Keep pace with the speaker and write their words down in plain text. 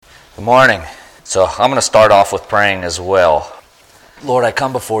Good morning. So I'm going to start off with praying as well. Lord, I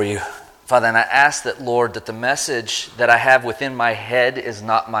come before you, Father, and I ask that, Lord, that the message that I have within my head is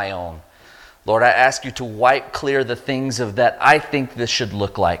not my own. Lord, I ask you to wipe clear the things of that I think this should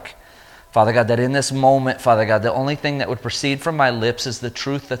look like. Father God, that in this moment, Father God, the only thing that would proceed from my lips is the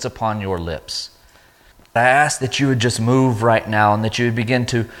truth that's upon your lips. I ask that you would just move right now and that you would begin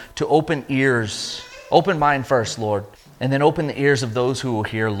to open ears, open mine first, Lord, and then open the ears of those who will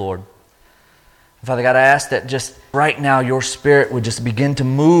hear, Lord. Father God, I ask that just right now your Spirit would just begin to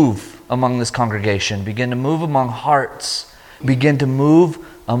move among this congregation, begin to move among hearts, begin to move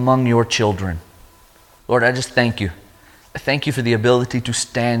among your children. Lord, I just thank you. I thank you for the ability to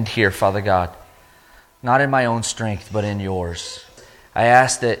stand here, Father God, not in my own strength, but in yours. I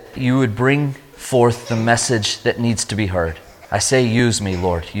ask that you would bring forth the message that needs to be heard. I say, use me,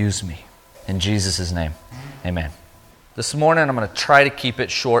 Lord, use me. In Jesus' name, amen. This morning, I'm going to try to keep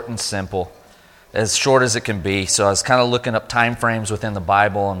it short and simple, as short as it can be. So I was kind of looking up time frames within the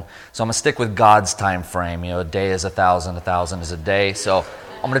Bible, and so I'm going to stick with God's time frame. You know, a day is 1,000 is a day. So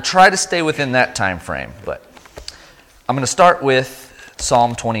I'm going to try to stay within that time frame. But I'm going to start with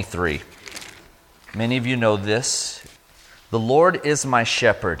Psalm 23. Many of you know this. The Lord is my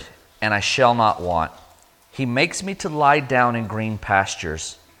shepherd, and I shall not want. He makes me to lie down in green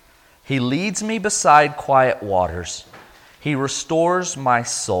pastures. He leads me beside quiet waters. He restores my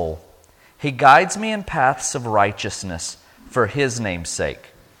soul. He guides me in paths of righteousness for His name's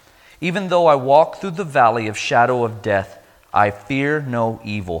sake. Even though I walk through the valley of shadow of death, I fear no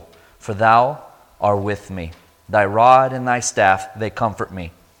evil, for Thou art with me. Thy rod and Thy staff, they comfort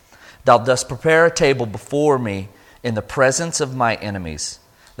me. Thou dost prepare a table before me in the presence of my enemies.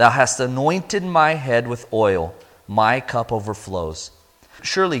 Thou hast anointed my head with oil. My cup overflows.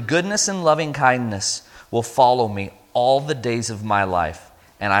 Surely goodness and loving kindness will follow me all the days of my life,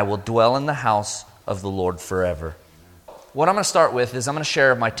 and I will dwell in the house of the Lord forever. What I'm going to start with is I'm going to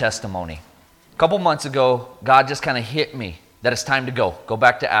share my testimony. A couple months ago, God just kind of hit me that it's time to go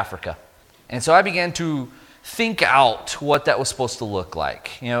back to Africa. And so I began to think out what that was supposed to look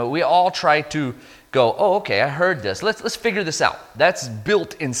like. You know, we all try to go, oh, okay, I heard this. Let's figure this out. That's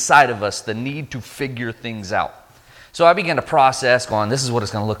built inside of us, the need to figure things out. So I began to process, going, this is what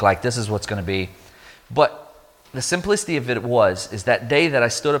it's going to look like. This is what's going to be. But the simplicity of it is that day that I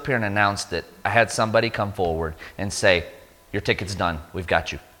stood up here and announced it, I had somebody come forward and say, your ticket's done. We've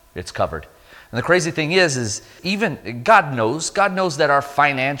got you. It's covered. And the crazy thing is even God knows that our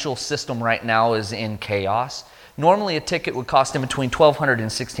financial system right now is in chaos. Normally a ticket would cost him between $1,200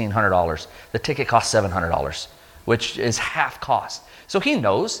 and $1,600. The ticket costs $700, which is half cost. So he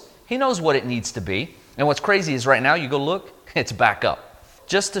knows what it needs to be. And what's crazy is right now you go look, it's back up.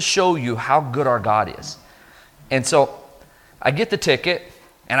 Just to show you how good our God is. And so I get the ticket,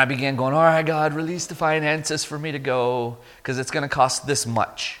 and I began going, all right, God, release the finances for me to go, because it's going to cost this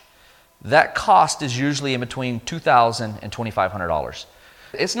much. That cost is usually in between $2,000 and $2,500.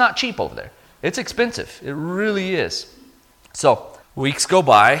 It's not cheap over there. It's expensive. It really is. So weeks go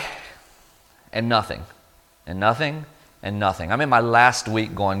by, and nothing. I'm in my last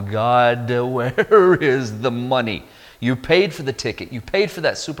week going, God, where is the money? You paid for the ticket. You paid for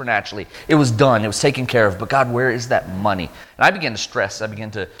that supernaturally. It was done. It was taken care of. But God, where is that money? And I began to stress. I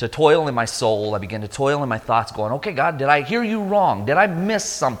began to toil in my soul. I began to toil in my thoughts going, okay, God, did I hear you wrong? Did I miss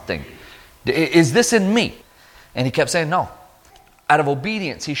something? Is this in me? And He kept saying, no. Out of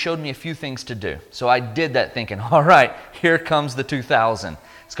obedience, He showed me a few things to do. So I did that thinking, all right, here comes the $2,000.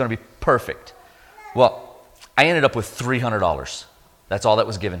 It's going to be perfect. Well, I ended up with $300. That's all that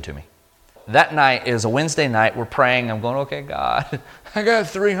was given to me. That night is a Wednesday night. We're praying. I'm going, okay, God, I got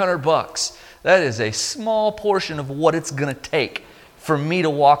 $300. That is a small portion of what it's going to take for me to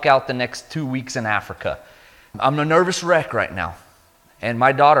walk out the next 2 weeks in Africa. I'm a nervous wreck right now. And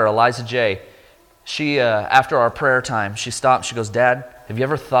my daughter, Eliza J., she, after our prayer time, she stopped. She goes, Dad, have you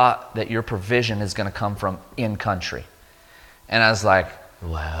ever thought that your provision is going to come from in country? And I was like,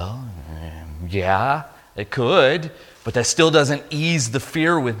 well, yeah, it could, but that still doesn't ease the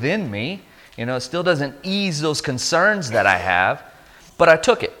fear within me. You know, it still doesn't ease those concerns that I have. But I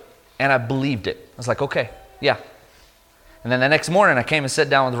took it, and I believed it. I was like, okay, yeah. And then the next morning, I came and sat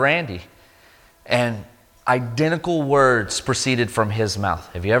down with Randy, and identical words proceeded from his mouth.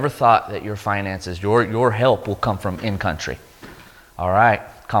 Have you ever thought that your finances, your help will come from in country? All right,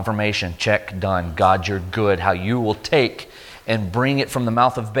 confirmation, check, done. God, you're good. How you will take and bring it from the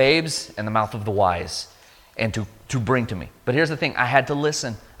mouth of babes and the mouth of the wise and to bring to me. But here's the thing, I had to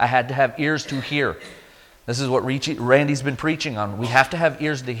listen. I had to have ears to hear. This is what Randy's been preaching on. We have to have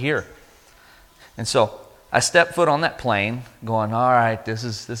ears to hear. And so I step foot on that plane, going, all right, this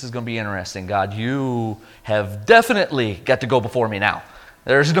is going to be interesting. God, you have definitely got to go before me now.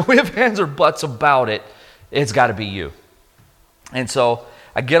 There's no ifs, ands, or buts about it. It's got to be you. And so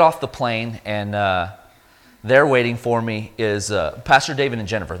I get off the plane, and there waiting for me is Pastor David and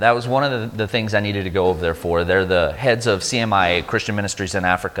Jennifer. That was one of the things I needed to go over there for. They're the heads of CMI, Christian Ministries in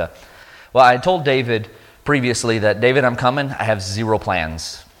Africa. Well, I told David previously that, David, I'm coming. I have zero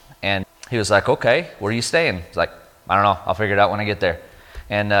plans. And he was like, okay, where are you staying? I was like, I don't know. I'll figure it out when I get there.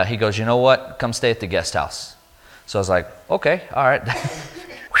 And he goes, you know what? Come stay at the guest house. So I was like, okay, all right.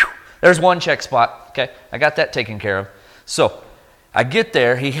 There's one check spot. Okay, I got that taken care of. So I get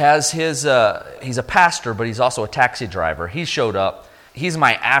there. He has his, he's a pastor, but he's also a taxi driver. He showed up. He's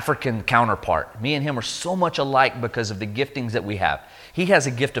my African counterpart. Me and him are so much alike because of the giftings that we have. He has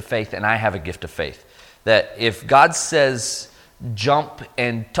a gift of faith, and I have a gift of faith. That if God says jump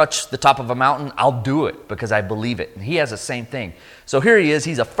and touch the top of a mountain, I'll do it because I believe it. And he has the same thing. So here he is.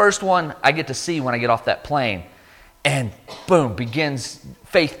 He's the first one I get to see when I get off that plane. And boom, begins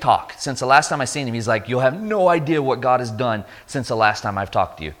faith talk. Since the last time I seen him, he's like, you'll have no idea what God has done since the last time I've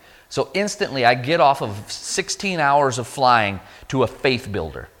talked to you. So instantly I get off of 16 hours of flying to a faith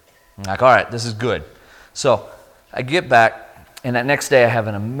builder. I'm like, all right, this is good. So I get back, and that next day I have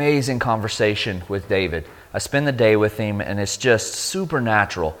an amazing conversation with David. I spend the day with him, and it's just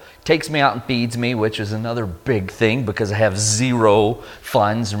supernatural. Takes me out and feeds me, which is another big thing because I have zero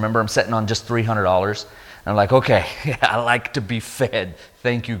funds. Remember, I'm sitting on just $300. And I'm like, okay, I like to be fed.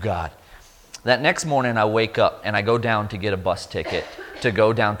 Thank you, God. That next morning, I wake up, and I go down to get a bus ticket to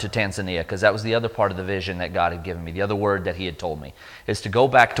go down to Tanzania, because that was the other part of the vision that God had given me. The other word that he had told me is to go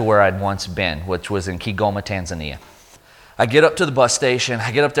back to where I'd once been, which was in Kigoma, Tanzania. I get up to the bus station.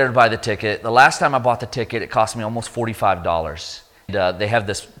 I get up there to buy the ticket. The last time I bought the ticket, it cost me almost $45. They have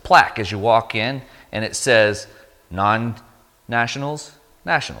this plaque as you walk in, and it says, non-nationals,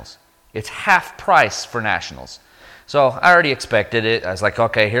 nationals. It's half price for nationals. So I already expected it. I was like,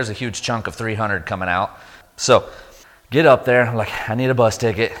 okay, here's a huge chunk of $300 coming out. So get up there. I'm like, I need a bus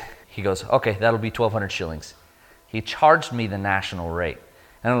ticket. He goes, okay, that'll be 1,200 shillings. He charged me the national rate.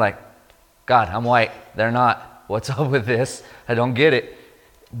 And I'm like, God, I'm white. They're not. What's up with this? I don't get it.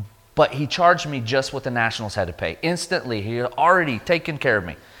 But he charged me just what the nationals had to pay. Instantly, he had already taken care of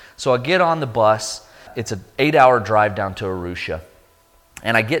me. So I get on the bus. It's an 8-hour drive down to Arusha.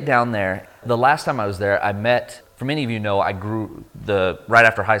 And I get down there. The last time I was there, I met, for many of you know, right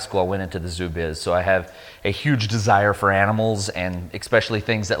after high school, I went into the zoo biz. So I have a huge desire for animals, and especially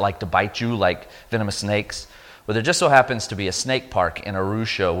things that like to bite you, like venomous snakes. Well, there just so happens to be a snake park in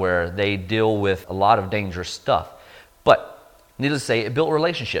Arusha where they deal with a lot of dangerous stuff. But needless to say, it built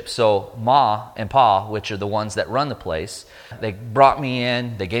relationships. So Ma and Pa, which are the ones that run the place, they brought me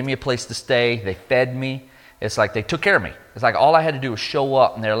in. They gave me a place to stay. They fed me. It's like they took care of me. It's like all I had to do was show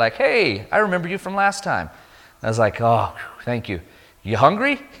up, and they're like, hey, I remember you from last time. And I was like, oh, thank you. You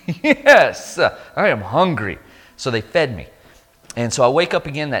hungry? Yes, I am hungry. So they fed me. And so I wake up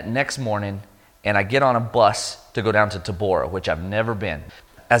again that next morning, and I get on a bus to go down to Tabora, which I've never been.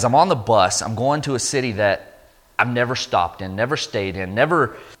 As I'm on the bus, I'm going to a city that I've never stopped in, never stayed in,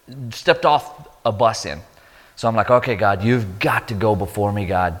 never stepped off a bus in. So I'm like, okay, God, you've got to go before me,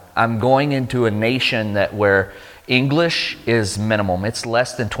 God. I'm going into a nation where English is minimum. It's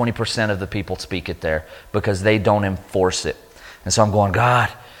less than 20% of the people speak it there because they don't enforce it. And so I'm going,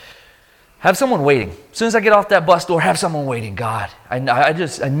 God, have someone waiting. As soon as I get off that bus door, have someone waiting, God. I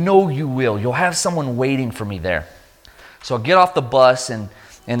know you will. You'll have someone waiting for me there. So I get off the bus, and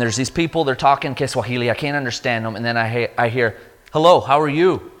there's these people. They're talking Kiswahili. I can't understand them. And then I hear, hello, how are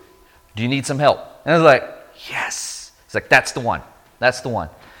you? Do you need some help? And I was like, yes. He's like, that's the one. That's the one.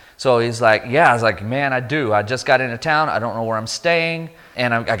 So he's like, yeah. I was like, man, I do. I just got into town. I don't know where I'm staying.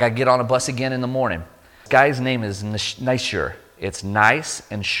 And I got to get on a bus again in the morning. This guy's name is Nishur. It's nice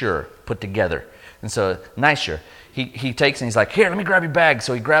and sure put together. And so Nishur, he takes and he's like, here, let me grab your bag.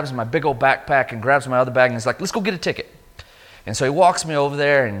 So he grabs my big old backpack and grabs my other bag and he's like, let's go get a ticket. And so he walks me over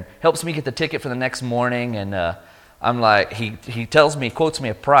there and helps me get the ticket for the next morning. And I'm like, he tells me, quotes me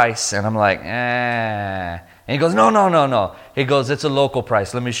a price. And I'm like, And he goes, no. He goes, it's a local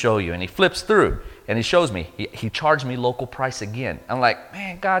price. Let me show you. And he flips through and he shows me. He charged me local price again. I'm like,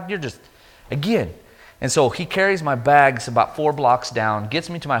 man, God, you're just, again. And so he carries my bags about 4 blocks down, gets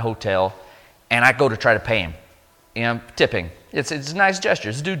me to my hotel, and I go to try to pay him. You know, tipping. It's a nice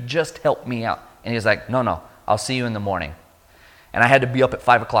gesture. This dude just helped me out. And he's like, no, I'll see you in the morning. And I had to be up at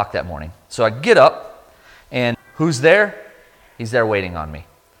 5 o'clock that morning. So I get up, and who's there? He's there waiting on me.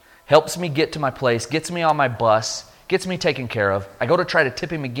 Helps me get to my place, gets me on my bus, gets me taken care of. I go to try to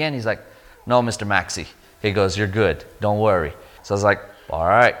tip him again. He's like, no, Mr. Maxey, He goes, you're good. Don't worry. So I was like, all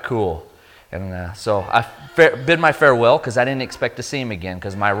right, cool. And so I bid my farewell because I didn't expect to see him again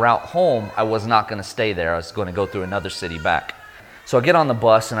because my route home, I was not going to stay there. I was going to go through another city back. So I get on the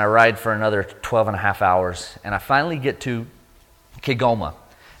bus and I ride for another 12 and a half hours, and I finally get to Kigoma.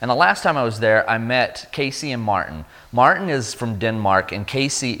 And the last time I was there, I met Casey and Martin. Martin is from Denmark and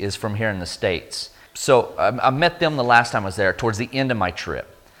Casey is from here in the States. So I met them the last time I was there towards the end of my trip.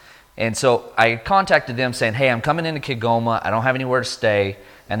 And so I contacted them saying, hey, I'm coming into Kigoma. I don't have anywhere to stay.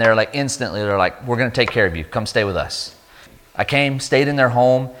 And they're like, instantly, they're like, we're going to take care of you. Come stay with us. I came, stayed in their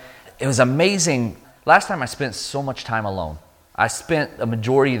home. It was amazing. Last time I spent so much time alone. I spent a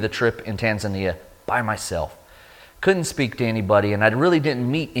majority of the trip in Tanzania by myself. Couldn't speak to anybody, and I really didn't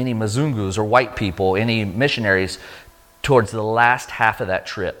meet any Mzungus or white people, any missionaries towards the last half of that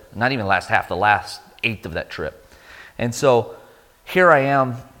trip. Not even last half, the last eighth of that trip. And so here I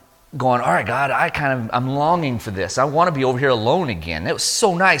am going, all right, God, I'm longing for this. I want to be over here alone again. It was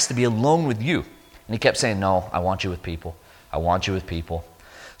so nice to be alone with you. And he kept saying, no, I want you with people. I want you with people.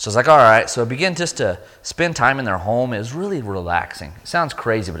 So I was like, all right. So I began just to spend time in their home. It was really relaxing. It sounds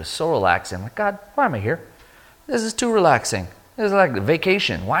crazy, but it's so relaxing. I'm like, God, why am I here? This is too relaxing. This is like a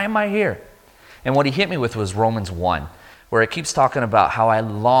vacation. Why am I here? And what he hit me with was Romans 1, where it keeps talking about how I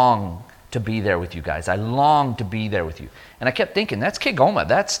long to be there with you guys. I long to be there with you. And I kept thinking, that's Kigoma.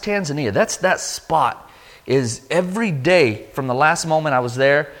 That's Tanzania. That's that spot. Is every day from the last moment I was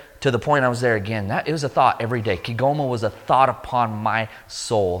there to the point I was there again. It was a thought every day. Kigoma was a thought upon my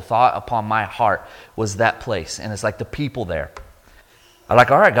soul, thought upon my heart was that place. And it's like the people there. I'm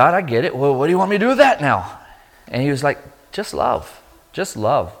like, all right, God, I get it. Well, what do you want me to do with that now? And he was like, just love. Just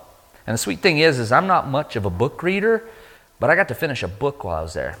love. And the sweet thing is I'm not much of a book reader, but I got to finish a book while I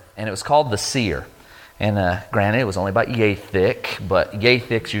was there. And it was called The Seer. And granted, it was only about yay thick, but yay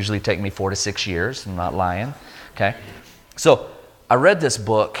thicks usually take me 4 to 6 years. I'm not lying. Okay? So I read this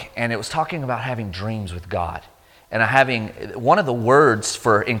book, and it was talking about having dreams with God. And having one of the words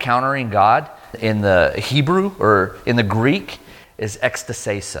for encountering God in the Hebrew or in the Greek is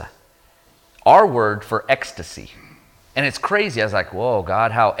ekstasia. Our word for ecstasy. And it's crazy. I was like, whoa,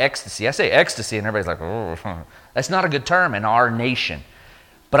 God, how ecstasy? I say ecstasy, and everybody's like, oh, that's not a good term in our nation.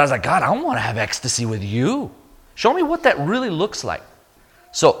 But I was like, God, I want to have ecstasy with you. Show me what that really looks like.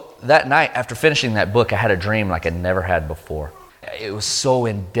 So that night, after finishing that book, I had a dream like I'd never had before. It was so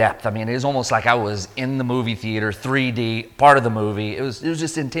in depth. I mean, it was almost like I was in the movie theater, 3D, part of the movie. It was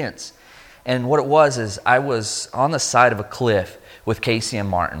just intense. And what it was is I was on the side of a cliff with Casey and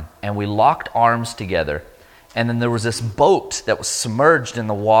Martin, and we locked arms together. And then there was this boat that was submerged in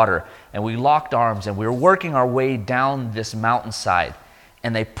the water, and we locked arms, and we were working our way down this mountainside,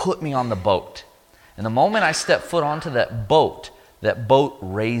 and they put me on the boat. And the moment I stepped foot onto that boat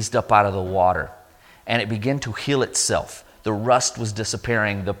raised up out of the water, and it began to heal itself. The rust was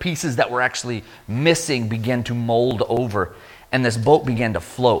disappearing. The pieces that were actually missing began to mold over, and this boat began to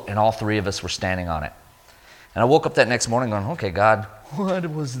float, and all three of us were standing on it. And I woke up that next morning going, okay, God, what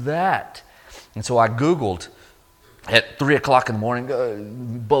was that? And so I Googled at 3 o'clock in the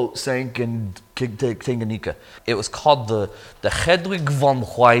morning, boat sank in Tanganyika. It was called the Hedwig von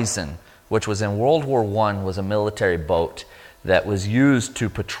Huysen, which was in World War I, was a military boat that was used to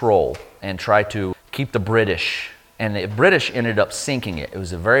patrol and try to keep the British. And the British ended up sinking it. It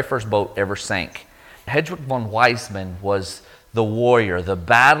was the very first boat ever sank. Hedwig von Huysen was the warrior, the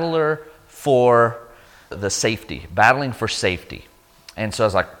battler for the safety, battling for safety. And so I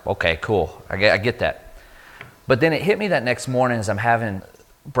was like, okay, cool. I get that. But then it hit me that next morning as I'm having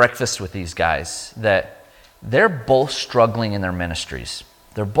breakfast with these guys that they're both struggling in their ministries.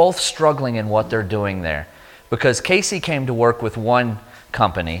 They're both struggling in what they're doing there. Because Casey came to work with one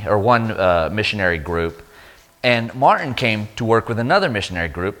company or one missionary group, and Martin came to work with another missionary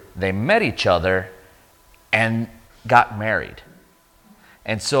group. They met each other and got married.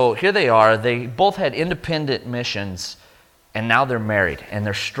 And so here they are. They both had independent missions, and now they're married, and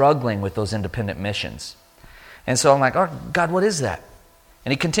they're struggling with those independent missions. And so I'm like, oh, God, what is that?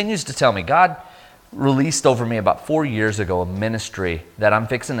 And he continues to tell me, God released over me about 4 years ago a ministry that I'm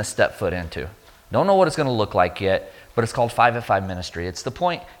fixing to step foot into. Don't know what it's going to look like yet, but it's called 5 at 5 ministry. It's the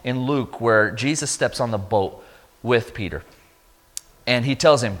point in Luke where Jesus steps on the boat with Peter. And he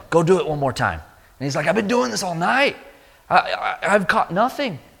tells him, go do it one more time. And he's like, I've been doing this all night. I've caught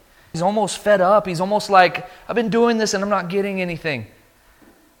nothing. He's almost fed up. He's almost like, I've been doing this and I'm not getting anything.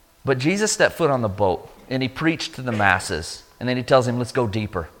 But Jesus stepped foot on the boat and he preached to the masses. And then he tells him, let's go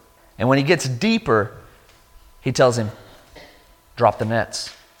deeper. And when he gets deeper, he tells him, drop the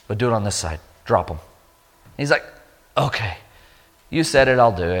nets, but do it on this side. Drop them. He's like, okay, you said it,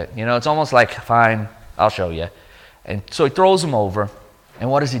 I'll do it. You know, it's almost like, fine, I'll show you. And so he throws them over. And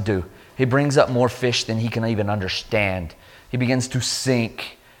what does he do? He brings up more fish than he can even understand. He begins to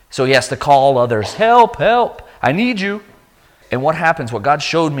sink. So he has to call others, help, help, I need you. And what happens, what God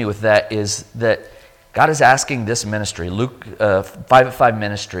showed me with that is that God is asking this ministry, Luke 5-at-5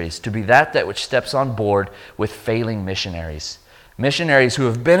 Ministries, to be that which steps on board with failing missionaries. Missionaries who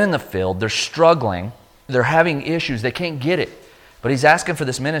have been in the field, they're struggling, they're having issues, they can't get it. But he's asking for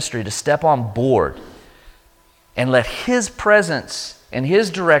this ministry to step on board and let his presence and his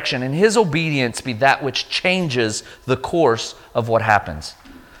direction and his obedience be that which changes the course of what happens.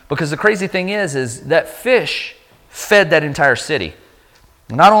 Because the crazy thing is that fish fed that entire city.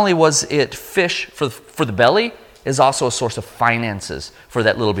 Not only was it fish for the belly, is also a source of finances for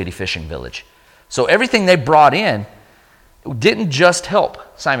that little bitty fishing village. So everything they brought in didn't just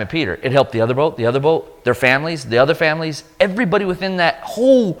help Simon Peter. It helped the other boat, their families, the other families. Everybody within that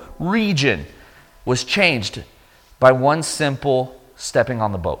whole region was changed by one simple stepping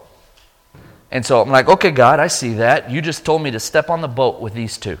on the boat. And so I'm like, okay, God, I see that. You just told me to step on the boat with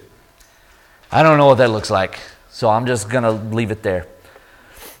these two. I don't know what that looks like, so I'm just going to leave it there.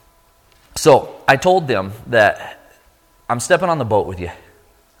 So I told them that I'm stepping on the boat with you.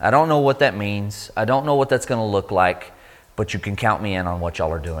 I don't know what that means. I don't know what that's going to look like, but you can count me in on what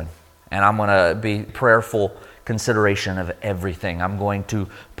y'all are doing. And I'm going to be prayerful consideration of everything. I'm going to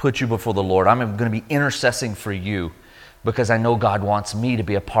put you before the Lord. I'm going to be intercessing for you because I know God wants me to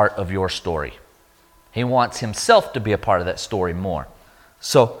be a part of your story. He wants himself to be a part of that story more.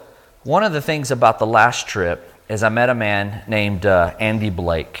 So one of the things about the last trip is I met a man named Andy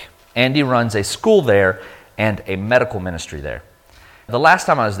Blake. Andy runs a school there and a medical ministry there. The last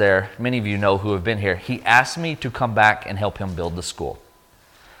time I was there, many of you know who have been here, he asked me to come back and help him build the school.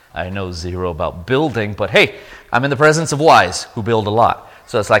 I know zero about building, but hey, I'm in the presence of wise who build a lot.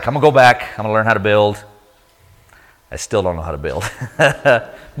 So it's like, I'm going to go back, I'm going to learn how to build. I still don't know how to build.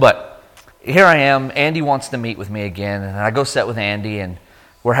 But here I am, Andy wants to meet with me again, and I go sit with Andy, and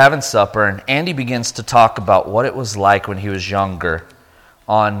we're having supper, and Andy begins to talk about what it was like when he was younger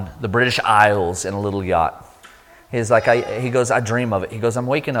on the British Isles in a little yacht. He goes, I dream of it. He goes, I'm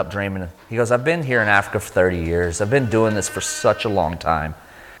waking up dreaming. He goes, I've been here in Africa for 30 years. I've been doing this for such a long time.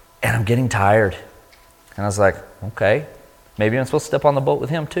 And I'm getting tired. And I was like, okay, maybe I'm supposed to step on the boat with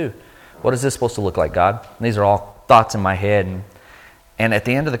him too. What is this supposed to look like, God? And these are all thoughts in my head. And at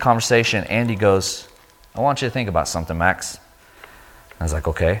the end of the conversation, Andy goes, I want you to think about something, Max. I was like,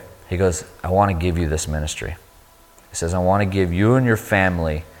 okay. He goes, I want to give you this ministry. He says, I want to give you and your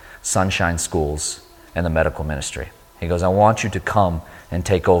family Sunshine Schools and the medical ministry. He goes, I want you to come and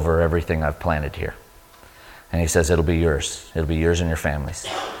take over everything I've planted here. And he says, it'll be yours. It'll be yours and your families.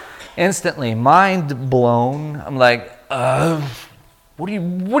 Instantly, mind blown. I'm like, what do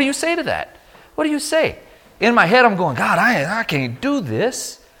you say to that? What do you say? In my head, I'm going, God, I can't do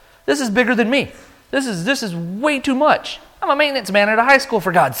this. This is bigger than me. This is way too much. I'm a maintenance man at a high school,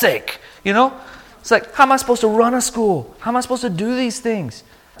 for God's sake. You know? It's like, how am I supposed to run a school? How am I supposed to do these things?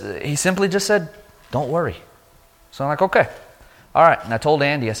 He simply just said, don't worry. So I'm like, okay. All right. And I told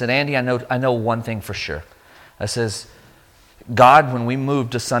Andy, I said, Andy, I know one thing for sure. I says, God, when we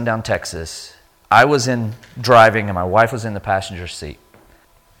moved to Sundown, Texas, I was in driving and my wife was in the passenger seat.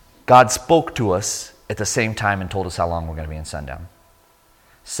 God spoke to us at the same time and told us how long we're going to be in Sundown.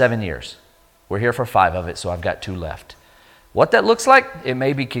 7 years. We're here for 5 of it, so I've got 2 left. What that looks like, it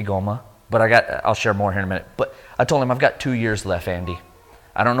may be Kigoma, but I'll share more here in a minute. But I told him, I've got 2 years left, Andy.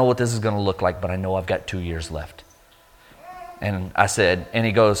 I don't know what this is going to look like, but I know I've got 2 years left. And I said, and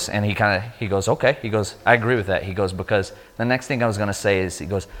he goes, okay. He goes, I agree with that. He goes, because the next thing I was going to say is, he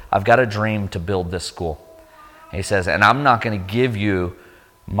goes, I've got a dream to build this school. And he says, and I'm not going to give you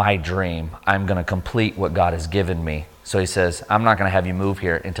my dream. I'm going to complete what God has given me. So he says, I'm not going to have you move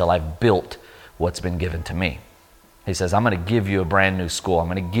here until I've built what's been given to me. He says, I'm going to give you a brand new school. I'm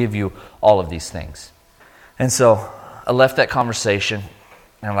going to give you all of these things. And so I left that conversation,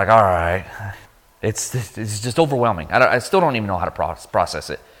 and I'm like, all right. It's just overwhelming. I still don't even know how to process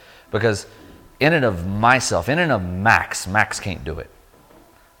it. Because in and of myself, in and of Max can't do it.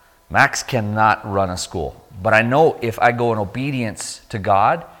 Max cannot run a school. But I know if I go in obedience to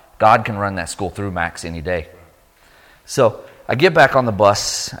God, God can run that school through Max any day. So I get back on the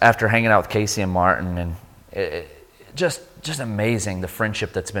bus after hanging out with Casey and Martin, and just amazing the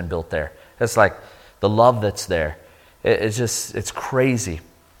friendship that's been built there. It's like the love that's there. It's crazy.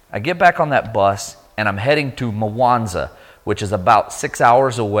 I get back on that bus, and I'm heading to Mwanza, which is about 6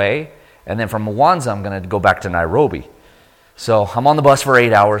 hours away. And then from Mwanza, I'm going to go back to Nairobi. So I'm on the bus for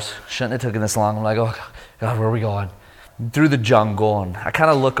 8 hours. Shouldn't have taken this long. I'm like, oh, God, where are we going? through the jungle, and I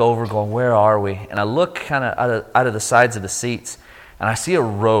kind of look over going, where are we? And I look kind of out of the sides of the seats, and I see a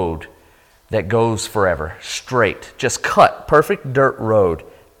road that goes forever, straight, just cut, perfect dirt road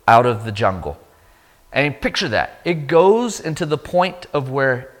out of the jungle. And picture that. It goes into the point of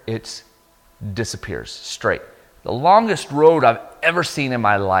where it disappears straight. The longest road I've ever seen in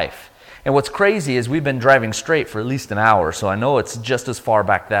my life. And what's crazy is we've been driving straight for at least an hour, so I know it's just as far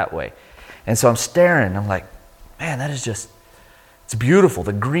back that way. And so I'm staring, I'm like, man, that is just, it's beautiful.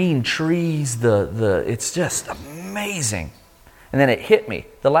 The green trees, it's just amazing. And then it hit me.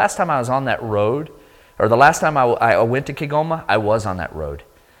 The last time I was on that road, or the last time I went to Kigoma, I was on that road.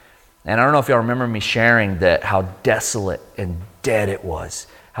 And I don't know if y'all remember me sharing that how desolate and dead it was,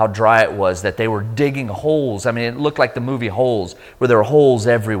 how dry it was, that they were digging holes. I mean, it looked like the movie Holes, where there were holes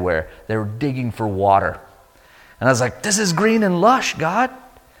everywhere. They were digging for water. And I was like, this is green and lush, God.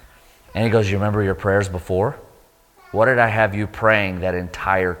 And he goes, you remember your prayers before? What did I have you praying that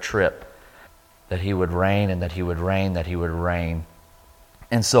entire trip? That he would rain and that he would rain, that he would rain.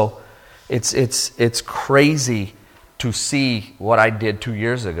 And so it's crazy to see what I did 2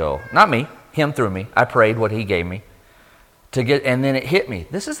 years ago. Not me, him through me. I prayed what he gave me. And then it hit me.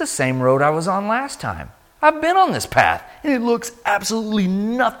 This is the same road I was on last time. I've been on this path, and it looks absolutely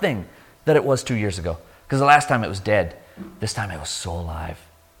nothing that it was 2 years ago. Because the last time it was dead. This time it was so alive.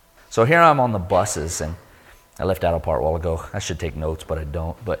 So here I'm on the buses, and I left out a part a while ago. I should take notes, but I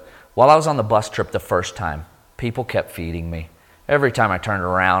don't. But while I was on the bus trip the first time, people kept feeding me. Every time I turned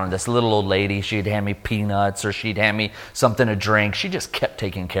around, this little old lady, she'd hand me peanuts or she'd hand me something to drink. She just kept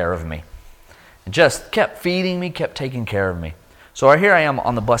taking care of me. And just kept feeding me, kept taking care of me. So here I am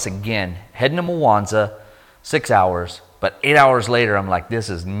on the bus again, heading to Mwanza, 6 hours. But 8 hours later, I'm like, this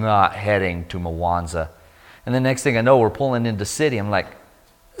is not heading to Mwanza. And the next thing I know, we're pulling into city. I'm like,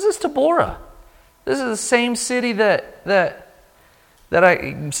 this is Tabora. This is the same city that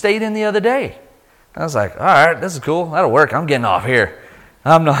I stayed in the other day. I was like, all right, this is cool. That'll work. I'm getting off here.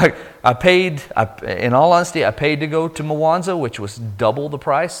 In all honesty, I paid to go to Mwanza, which was double the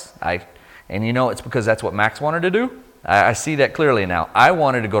price. And it's because that's what Max wanted to do. I see that clearly now. I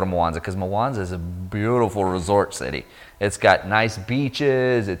wanted to go to Mwanza because Mwanza is a beautiful resort city. It's got nice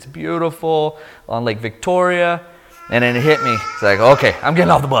beaches. It's beautiful on Lake Victoria. And then it hit me. It's like, okay, I'm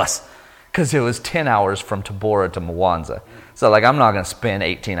getting off the bus. Because it was 10 hours from Tabora to Mwanza. So I'm not going to spend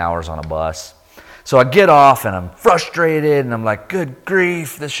 18 hours on a bus. So I get off and I'm frustrated and I'm like, good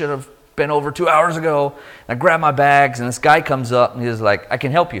grief, this should have been over 2 hours ago. And I grab my bags and this guy comes up and he's like, I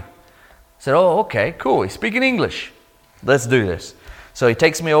can help you. I said, oh, okay, cool. He's speaking English. Let's do this. So he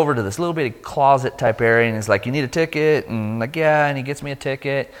takes me over to this little bitty closet type area and he's like, you need a ticket? And I'm like, yeah, and he gets me a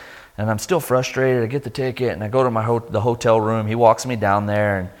ticket. And I'm still frustrated. I get the ticket and I go to the hotel room. He walks me down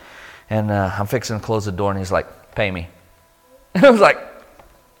there and I'm fixing to close the door and he's like, pay me. And I was like,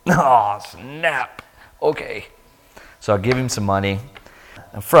 oh, snap. Okay. So I give him some money.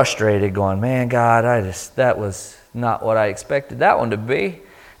 I'm frustrated going, man, God, that was not what I expected that one to be.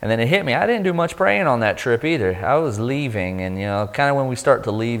 And then it hit me. I didn't do much praying on that trip either. I was leaving, and kind of when we start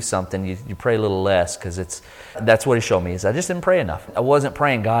to leave something, you pray a little less because that's what he showed me. Is I just didn't pray enough. I wasn't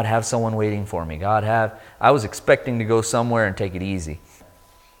praying, God, have someone waiting for me. I was expecting to go somewhere and take it easy.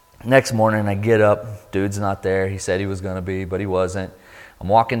 Next morning, I get up. Dude's not there. He said he was going to be, but he wasn't. I'm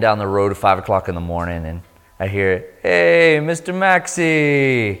walking down the road at 5 o'clock in the morning, and I hear, hey, Mr.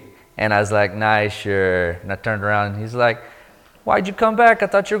 Maxie. And I was like, nice, sure. And I turned around, and he's like, why'd you come back? I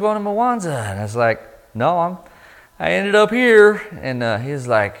thought you were going to Mwanza. And I was like, no, I ended up here. And he was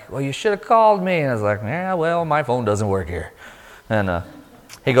like, well, you should have called me. And I was like, yeah, well, my phone doesn't work here. And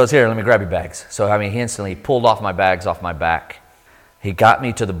he goes, here, let me grab your bags. So, he instantly pulled off my bags off my back. He got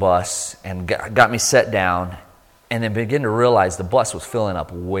me to the bus and got me set down, and then began to realize the bus was filling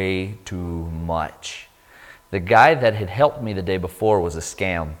up way too much. The guy that had helped me the day before was a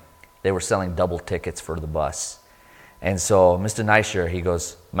scam. They were selling double tickets for the bus. And so Mr. Neisher, he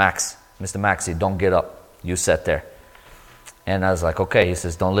goes, Mr. Maxie, don't get up. You sit there. And I was like, okay. He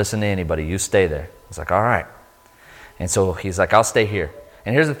says, don't listen to anybody. You stay there. I was like, all right. And so he's like, I'll stay here.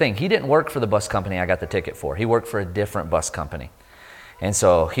 And here's the thing. He didn't work for the bus company I got the ticket for. He worked for a different bus company. And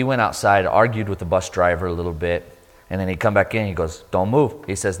so he went outside, argued with the bus driver a little bit, and then he come back in. He goes, don't move.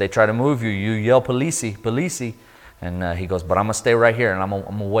 He says, they try to move you. You yell, policey. And he goes, but I'm going to stay right here, and I'm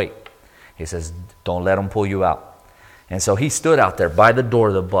going to wait. He says, don't let them pull you out. And so he stood out there by the door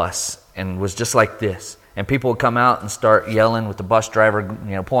of the bus and was just like this. And people would come out and start yelling with the bus driver,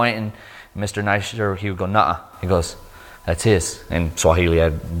 pointing. Mr. Neisher, he would go, nah. He goes, that's his. In Swahili, I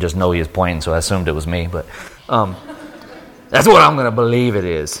just know he was pointing, so I assumed it was me. But that's what I'm going to believe it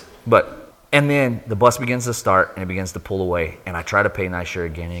is. But And then the bus begins to start, and it begins to pull away. And I try to pay Nysher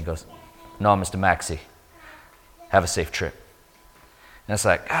again, and he goes, "No, Mr. Maxey, have a safe trip." And it's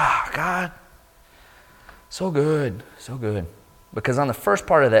like, God, so good, so good. Because on the first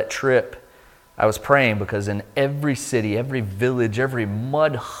part of that trip, I was praying because in every city, every village, every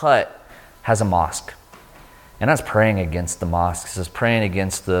mud hut has a mosque. And I was praying against the mosques. I was praying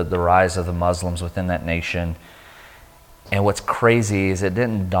against the rise of the Muslims within that nation. And what's crazy is it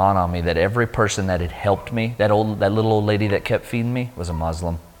didn't dawn on me that every person that had helped me, that little old lady that kept feeding me, was a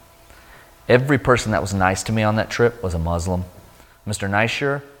Muslim. Every person that was nice to me on that trip was a Muslim. Mr.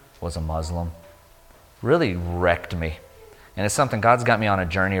 Nysher was a Muslim. Really wrecked me. And it's something, God's got me on a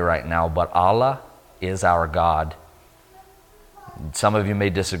journey right now, but Allah is our God. Some of you may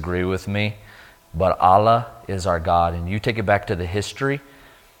disagree with me, but Allah is our God. And you take it back to the history,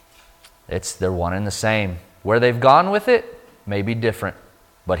 they're one and the same. Where they've gone with it may be different,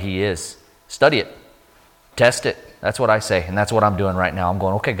 but He is. Study it. Test it. That's what I say, and that's what I'm doing right now. I'm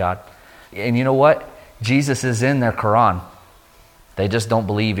going, okay, God. And you know what? Jesus is in their Quran. They just don't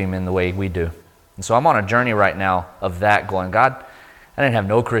believe Him in the way we do. And so I'm on a journey right now of that, going, God, I didn't have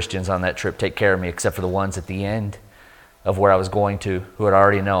no Christians on that trip take care of me except for the ones at the end of where I was going to who had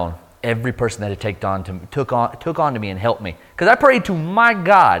already known. Every person that had took on to me and helped me. Because I prayed to my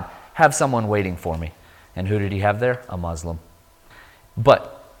God, have someone waiting for me. And who did He have there? A Muslim.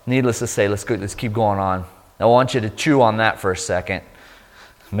 But needless to say, let's keep going on. I want you to chew on that for a second.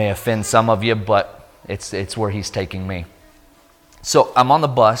 It may offend some of you, but it's where He's taking me. So I'm on the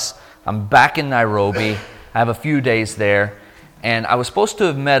bus. I'm back in Nairobi. I have a few days there. And I was supposed to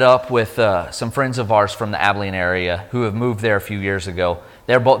have met up with some friends of ours from the Abilene area who have moved there a few years ago.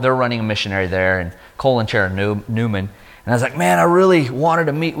 They're running a missionary there, and Cole and Sharon Newman. And I was like, man, I really wanted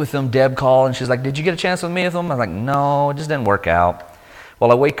to meet with them. Deb called, and she's like, did you get a chance to meet with them? I was like, no, it just didn't work out.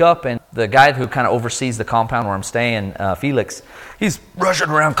 Well, I wake up, and the guy who kind of oversees the compound where I'm staying, Felix, he's rushing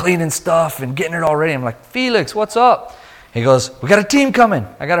around cleaning stuff and getting it all ready. I'm like, Felix, what's up? He goes, we got a team coming.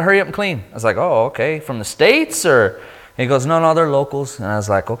 I got to hurry up and clean. I was like, oh, okay. From the States? Or he goes, no, they're locals. And I was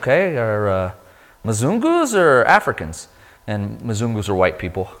like, okay, are Mzungus or Africans? And Mzungus are white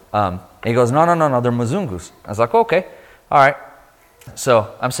people. He goes, no, they're Mzungus. I was like, okay. All right,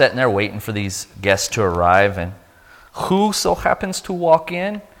 so I'm sitting there waiting for these guests to arrive, and who so happens to walk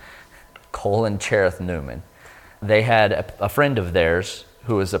in? Cole and Cherith Newman. They had a friend of theirs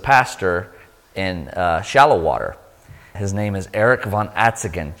who is a pastor in Shallow Water. His name is Eric Von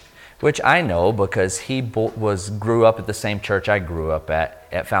Atzigen, which I know because he grew up at the same church I grew up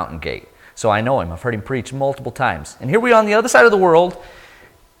at Fountain Gate. So I know him. I've heard him preach multiple times. And here we are on the other side of the world,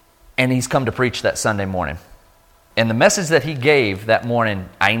 and he's come to preach that Sunday morning. And the message that he gave that morning,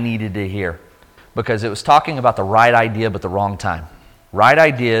 I needed to hear because it was talking about the right idea but the wrong time. Right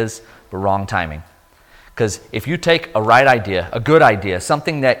ideas but wrong timing. Because if you take a right idea, a good idea,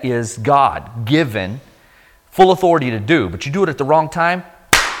 something that is God-given, full authority to do, but you do it at the wrong time,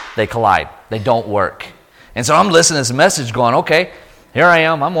 they collide. They don't work. And so I'm listening to this message going, okay, here I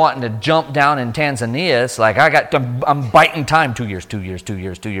am. I'm wanting to jump down in Tanzania. It's like I'm biting time. 2 years.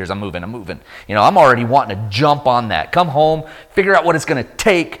 I'm moving. You know, I'm already wanting to jump on that. Come home, figure out what it's going to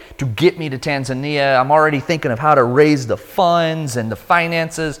take to get me to Tanzania. I'm already thinking of how to raise the funds and the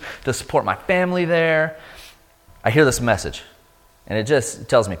finances to support my family there. I hear this message, and it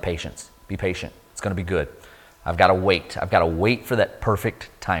tells me patience. Be patient. It's going to be good. I've got to wait. I've got to wait for that perfect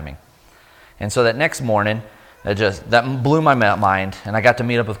timing. And so that next morning, that blew my mind, and I got to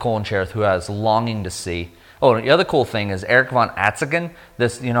meet up with Cole and Cherith, who I was longing to see. Oh, the other cool thing is Eric Von Atzigen.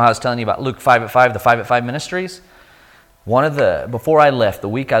 This, I was telling you about Luke 5 at 5 ministries. Before I left, the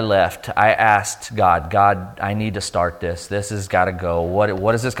week I left, I asked God, I need to start this. This has got to go.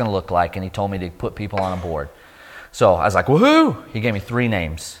 What is this going to look like? And He told me to put people on a board. So I was like, woohoo! He gave me 3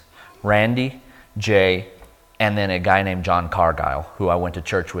 names: Randy, Jay, and then a guy named John Cargyle, who I went to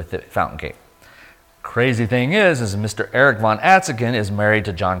church with at Fountain Gate. Crazy thing is Mr. Eric Von Atzigen is married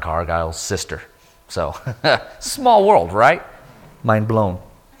to John Cargile's sister. So, small world, right? Mind blown.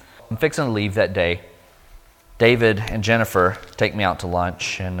 I'm fixing to leave that day. David and Jennifer take me out to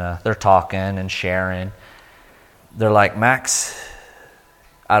lunch, and they're talking and sharing. They're like, Max,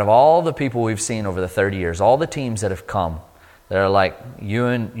 out of all the people we've seen over the 30 years, all the teams that have come, they're like, you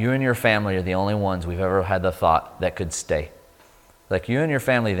and your family are the only ones we've ever had the thought that could stay. Like, you and your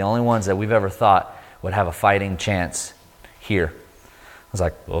family are the only ones that we've ever thought would have a fighting chance here. I was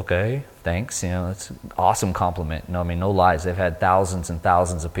like, okay, thanks. It's an awesome compliment. No lies. They've had thousands and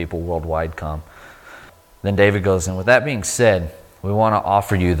thousands of people worldwide come. Then David goes, and with that being said, we want to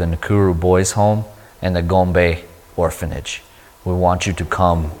offer you the Nakuru Boys Home and the Gombe Orphanage. We want you to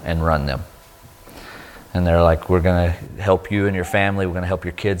come and run them. And they're like, we're going to help you and your family. We're going to help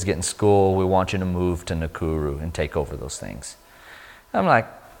your kids get in school. We want you to move to Nakuru and take over those things. I'm like,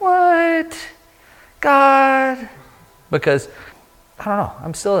 what? God? Because, I don't know.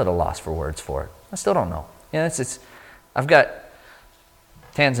 I'm still at a loss for words for it. I still don't know. I've got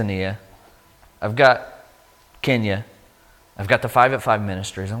Tanzania. I've got Kenya. I've got the 5 at 5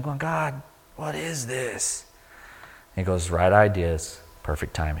 ministries. I'm going, God, what is this? And he goes, right ideas,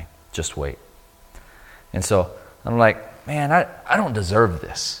 perfect timing. Just wait. And so I'm like, man, I don't deserve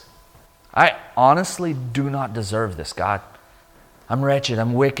this. I honestly do not deserve this, God. I'm wretched.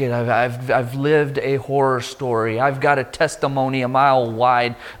 I'm wicked. I've lived a horror story. I've got a testimony a mile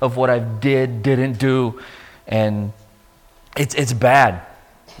wide of what I didn't do. And it's bad.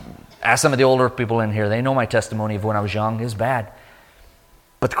 Ask some of the older people in here. They know my testimony of when I was young. It's bad.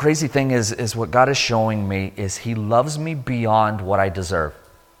 But the crazy thing is what God is showing me is He loves me beyond what I deserve.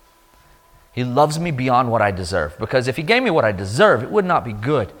 He loves me beyond what I deserve. Because if He gave me what I deserve, it would not be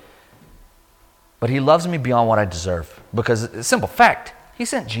good. But He loves me beyond what I deserve. Because, a simple fact, He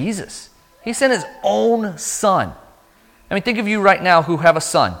sent Jesus. He sent His own Son. I mean, think of you right now who have a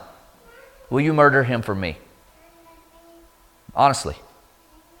son. Will you murder him for me? Honestly.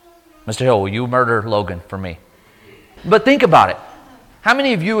 Mr. Hill, will you murder Logan for me? But think about it. How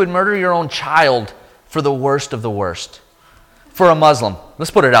many of you would murder your own child for the worst of the worst? For a Muslim.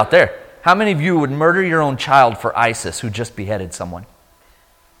 Let's put it out there. How many of you would murder your own child for ISIS who just beheaded someone?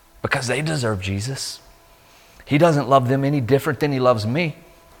 Because they deserve Jesus. He doesn't love them any different than He loves me.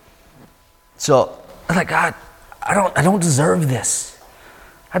 So, I'm like, God, I don't deserve this.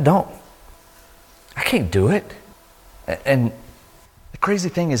 I don't. I can't do it. And the crazy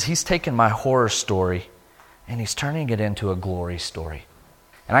thing is He's taken my horror story and He's turning it into a glory story.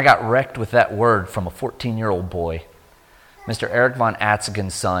 And I got wrecked with that word from a 14-year-old boy. Mr. Eric von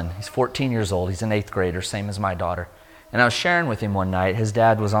Atzigen's son. He's 14 years old. He's an 8th grader, same as my daughter. And I was sharing with him one night. His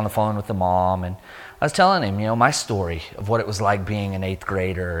dad was on the phone with the mom, and I was telling him, my story of what it was like being an 8th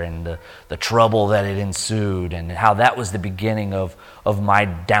grader and the trouble that it ensued and how that was the beginning of my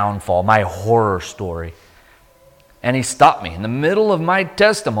downfall, my horror story. And he stopped me in the middle of my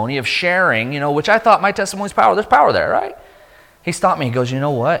testimony of sharing, which I thought my testimony's power. There's power there, right? He stopped me. He goes, you know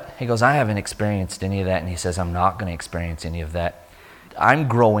what? He goes, I haven't experienced any of that. And he says, I'm not going to experience any of that. I'm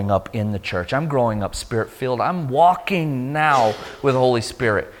growing up in the church. I'm growing up Spirit-filled. I'm walking now with the Holy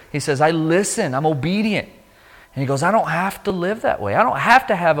Spirit. He says, I listen. I'm obedient. And he goes, I don't have to live that way. I don't have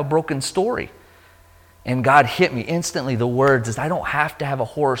to have a broken story. And God hit me instantly. The words is, I don't have to have a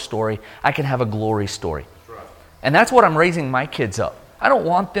horror story. I can have a glory story. That's right. And that's what I'm raising my kids up. I don't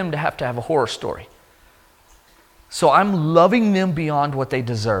want them to have a horror story. So I'm loving them beyond what they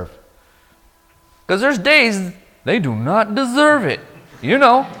deserve. Because there's days they do not deserve it.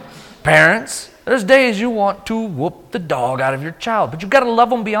 Parents, there's days you want to whoop the dog out of your child. But you've got to love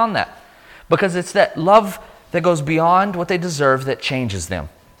them beyond that. Because it's that love that goes beyond what they deserve that changes them.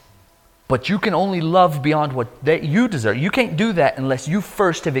 But you can only love beyond what you deserve. You can't do that unless you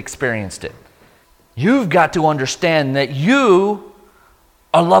first have experienced it. You've got to understand that you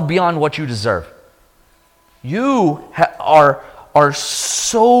are loved beyond what you deserve. You are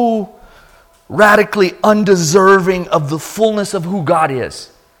so radically undeserving of the fullness of who God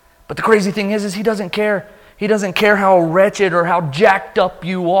is. But the crazy thing is He doesn't care. He doesn't care how wretched or how jacked up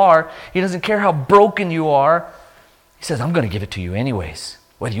you are. He doesn't care how broken you are. He says, I'm going to give it to you anyways.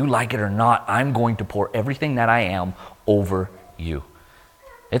 Whether you like it or not, I'm going to pour everything that I am over you.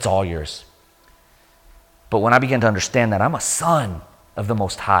 It's all yours. But when I begin to understand that I'm a son of the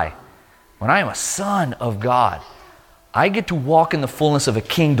Most High, when I am a son of God, I get to walk in the fullness of a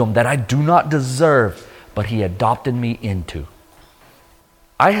kingdom that I do not deserve, but He adopted me into.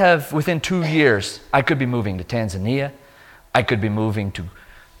 I have, within 2 years, I could be moving to Tanzania. I could be moving to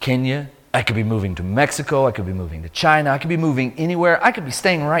Kenya. I could be moving to Mexico. I could be moving to China. I could be moving anywhere. I could be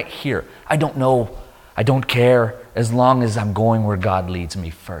staying right here. I don't know. I don't care as long as I'm going where God leads me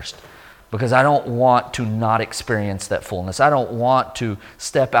first. Because I don't want to not experience that fullness. I don't want to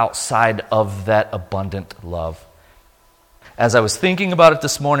step outside of that abundant love. As I was thinking about it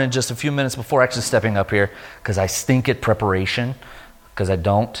this morning, just a few minutes before actually stepping up here, because I stink at preparation, because I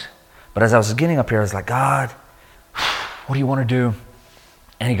don't. But as I was getting up here, I was like, God, what do you want to do?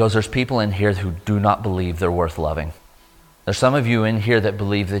 And He goes, there's people in here who do not believe they're worth loving. There's some of you in here that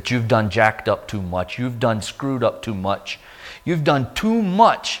believe that you've done jacked up too much. You've done screwed up too much. You've done too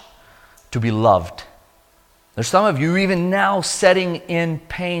much to be loved. There's some of you even now setting in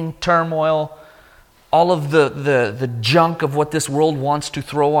pain, turmoil, all of the junk of what this world wants to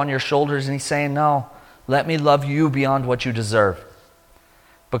throw on your shoulders, and He's saying, no, let me love you beyond what you deserve.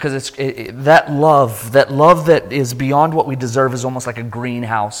 Because that love that is beyond what we deserve is almost like a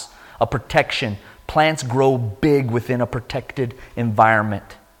greenhouse, a protection. Plants grow big within a protected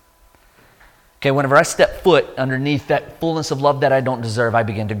environment. Okay, whenever I step foot underneath that fullness of love that I don't deserve, I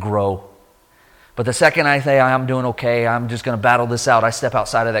begin to grow. But the second I say I'm doing okay, I'm just going to battle this out, I step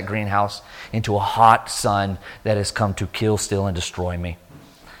outside of that greenhouse into a hot sun that has come to kill, steal, and destroy me.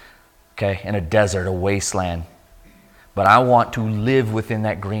 Okay, in a desert, a wasteland. But I want to live within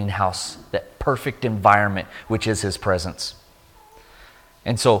that greenhouse, that perfect environment, which is His presence.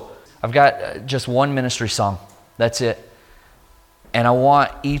 And so I've got just one ministry song. That's it. And I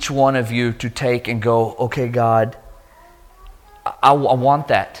want each one of you to take and go, okay, God, I want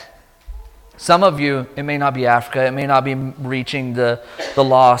that. Some of you, it may not be Africa, it may not be reaching the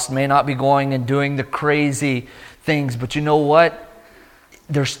lost, may not be going and doing the crazy things, but you know what?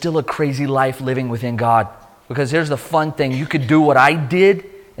 There's still a crazy life living within God. Because here's the fun thing, you could do what I did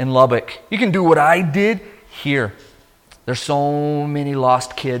in Lubbock. You can do what I did here. There's so many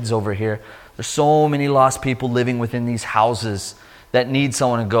lost kids over here. There's so many lost people living within these houses that need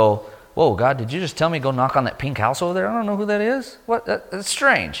someone to go, whoa, God, did you just tell me to go knock on that pink house over there? I don't know who that is. What? That's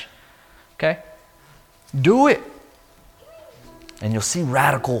strange. Okay? Do it. And you'll see a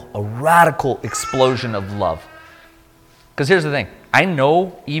radical explosion of love. Because here's the thing. I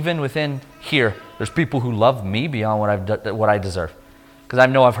know even within here, there's people who love me beyond what I deserve. Because I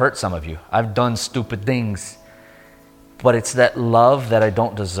know I've hurt some of you. I've done stupid things. But it's that love that I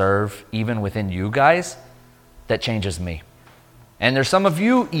don't deserve, even within you guys, that changes me. And there's some of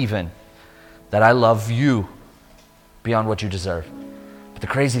you even that I love you beyond what you deserve. But the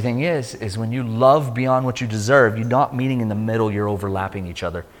crazy thing is when you love beyond what you deserve, you're not meeting in the middle, you're overlapping each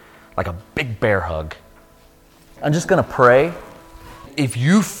other like a big bear hug. I'm just going to pray. If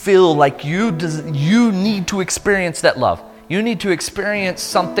you feel like you need to experience that love, you need to experience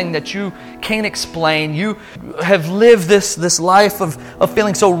something that you can't explain. You have lived this life of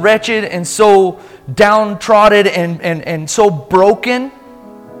feeling so wretched and so downtrodden and so broken,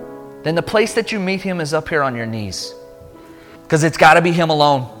 then the place that you meet Him is up here on your knees. Because it's got to be Him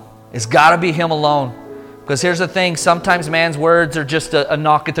alone. It's got to be Him alone. Because here's the thing, sometimes man's words are just a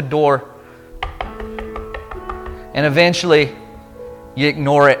knock at the door. And eventually, you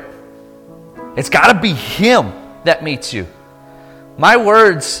ignore it. It's got to be Him that meets you. My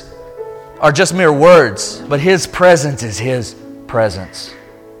words are just mere words, but His presence is His presence.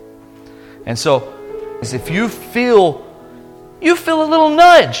 And so, if you feel a little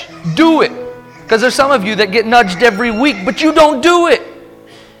nudge, do it. Because there's some of you that get nudged every week, but you don't do it.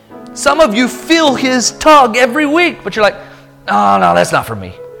 Some of you feel His tug every week, but you're like, oh, no, that's not for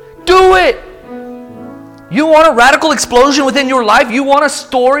me. Do it. You want a radical explosion within your life? You want a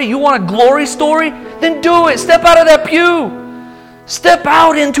story? You want a glory story? Then do it. Step out of that pew. Step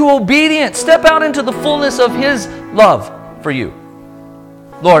out into obedience. Step out into the fullness of His love for you.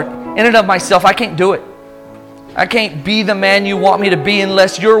 Lord, in and of myself, I can't do it. I can't be the man you want me to be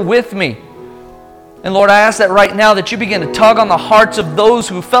unless you're with me. And Lord, I ask that right now that you begin to tug on the hearts of those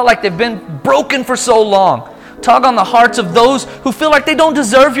who felt like they've been broken for so long. Tug on the hearts of those who feel like they don't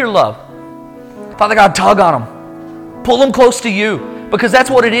deserve your love. Father God, tug on them. Pull them close to you. Because that's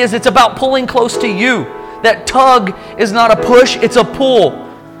what it is. It's about pulling close to you. That tug is not a push, it's a pull.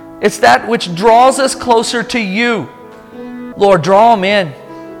 It's that which draws us closer to you. Lord, draw them in.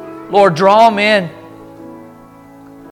 Lord, draw them in.